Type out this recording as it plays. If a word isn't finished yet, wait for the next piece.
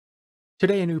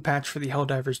Today, a new patch for the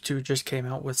Helldivers 2 just came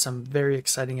out with some very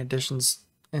exciting additions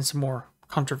and some more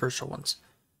controversial ones,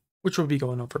 which we'll be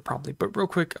going over probably. But real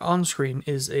quick, on screen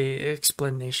is a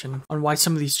explanation on why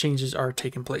some of these changes are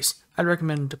taking place. I'd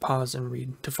recommend to pause and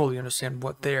read to fully understand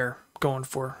what they're going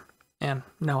for. And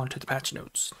now onto the patch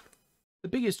notes. The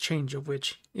biggest change of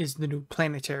which is the new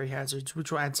planetary hazards,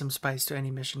 which will add some spice to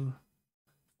any mission.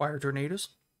 Fire tornadoes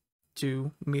to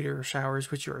meteor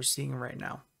showers, which you are seeing right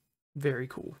now. Very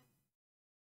cool.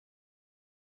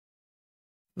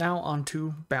 Now on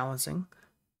to balancing.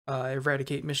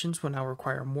 Eradicate missions will now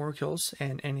require more kills,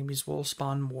 and enemies will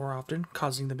spawn more often,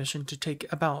 causing the mission to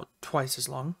take about twice as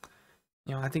long.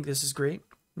 I think this is great.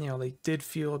 They did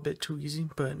feel a bit too easy,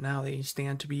 but now they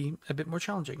stand to be a bit more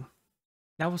challenging.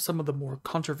 Now with some of the more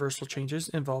controversial changes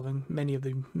involving many of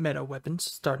the meta weapons,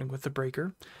 starting with the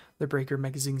Breaker. The Breaker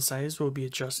magazine size will be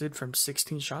adjusted from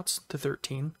 16 shots to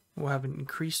 13. We'll have an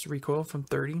increased recoil from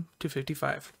 30 to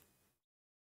 55.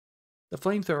 The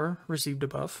Flamethrower received a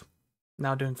buff,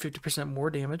 now doing 50% more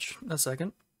damage a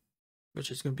second,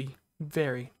 which is going to be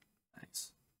very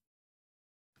nice.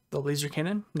 The Laser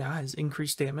Cannon now has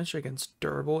increased damage against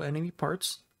durable enemy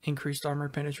parts, increased armor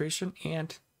penetration,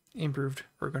 and improved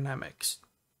ergonomics.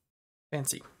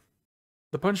 Fancy.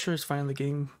 The Punisher is finally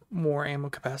getting more ammo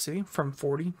capacity from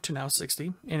 40 to now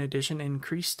 60. In addition,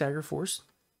 increased stagger force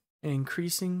and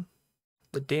increasing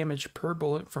the damage per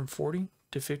bullet from 40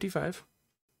 to 55.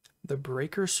 The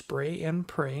Breaker Spray and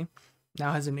Pray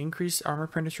now has an increased armor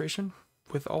penetration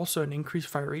with also an increased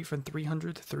fire rate from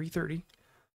 300 to 330,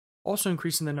 also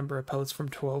increasing the number of pellets from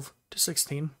 12 to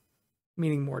 16,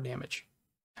 meaning more damage.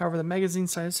 However, the magazine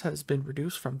size has been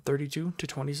reduced from 32 to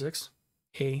 26,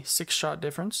 a 6-shot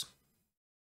difference.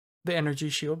 The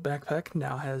Energy Shield backpack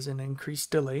now has an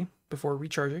increased delay before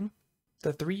recharging.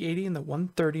 The 380 and the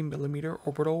 130mm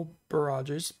orbital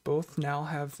barrages both now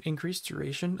have increased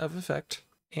duration of effect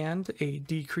and a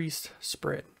decreased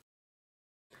spread.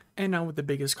 And now with the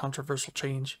biggest controversial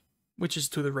change, which is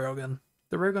to the railgun.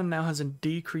 The railgun now has a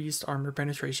decreased armor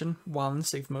penetration while in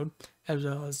safe mode, as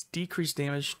well as decreased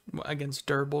damage against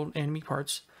durable enemy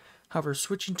parts. However,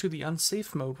 switching to the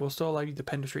unsafe mode will still allow you to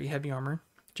penetrate heavy armor,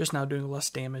 just now doing less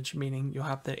damage, meaning you'll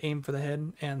have to aim for the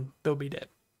head and they'll be dead.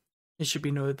 It should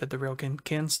be noted that the railgun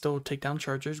can still take down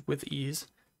chargers with ease,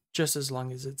 just as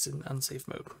long as it's in unsafe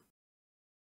mode.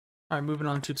 Alright, moving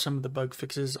on to some of the bug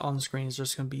fixes. On the screen is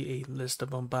just going to be a list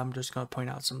of them, but I'm just going to point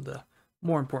out some of the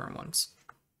more important ones.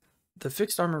 The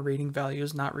fixed armor rating value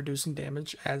is not reducing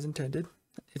damage as intended.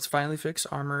 It's finally fixed.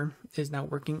 Armor is now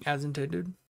working as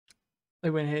intended. They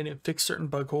went ahead and fixed certain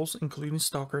bug holes, including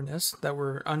stalker nests that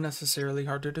were unnecessarily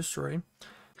hard to destroy.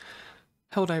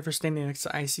 Helldivers standing next to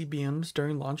ICBMs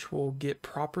during launch will get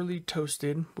properly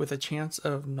toasted with a chance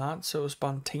of not so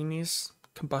spontaneous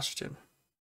combustion.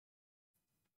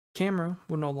 Camera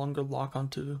will no longer lock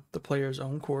onto the player's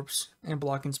own corpse and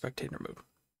block in spectator mode.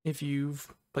 If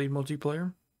you've played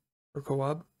multiplayer or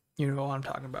co-op, you know what I'm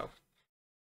talking about.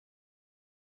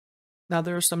 Now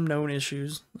there are some known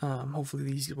issues. Hopefully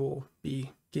these will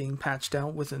be getting patched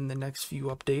out within the next few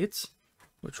updates,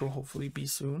 which will hopefully be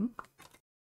soon.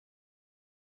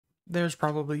 There's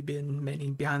probably been many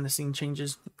behind the scene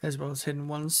changes as well as hidden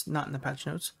ones not in the patch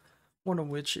notes. One of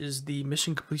which is the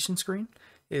mission completion screen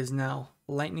is now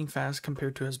lightning fast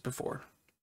compared to as before.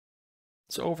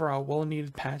 So overall, well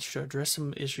needed patch to address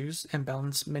some issues and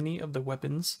balance many of the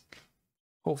weapons.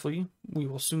 Hopefully, we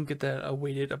will soon get that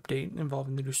awaited update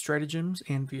involving the new stratagems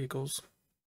and vehicles,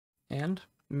 and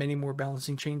many more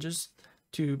balancing changes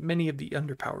to many of the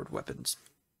underpowered weapons.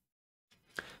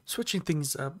 Switching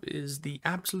things up is the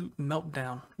absolute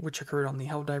meltdown which occurred on the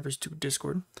Helldivers 2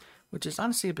 Discord, which is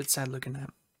honestly a bit sad looking at.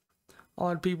 A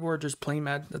lot of people are just plain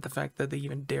mad at the fact that they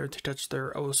even dared to touch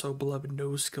their oh so beloved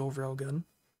no-skill railgun.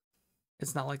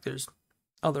 It's not like there's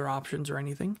other options or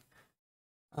anything.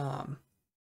 The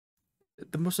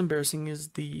most embarrassing is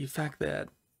the fact that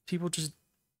people just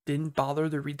didn't bother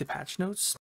to read the patch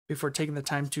notes before taking the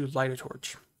time to light a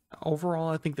torch. Overall,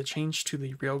 I think the change to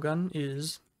the railgun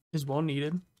is well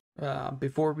needed.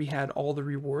 Before we had all the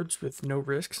rewards with no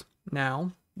risks.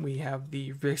 Now we have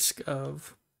the risk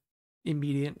of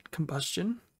immediate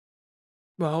combustion.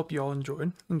 Well, I hope you all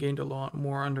enjoyed and gained a lot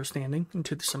more understanding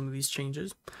into some of these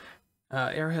changes.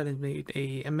 Airhead has made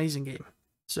an amazing game,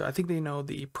 so I think they know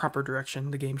the proper direction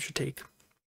the game should take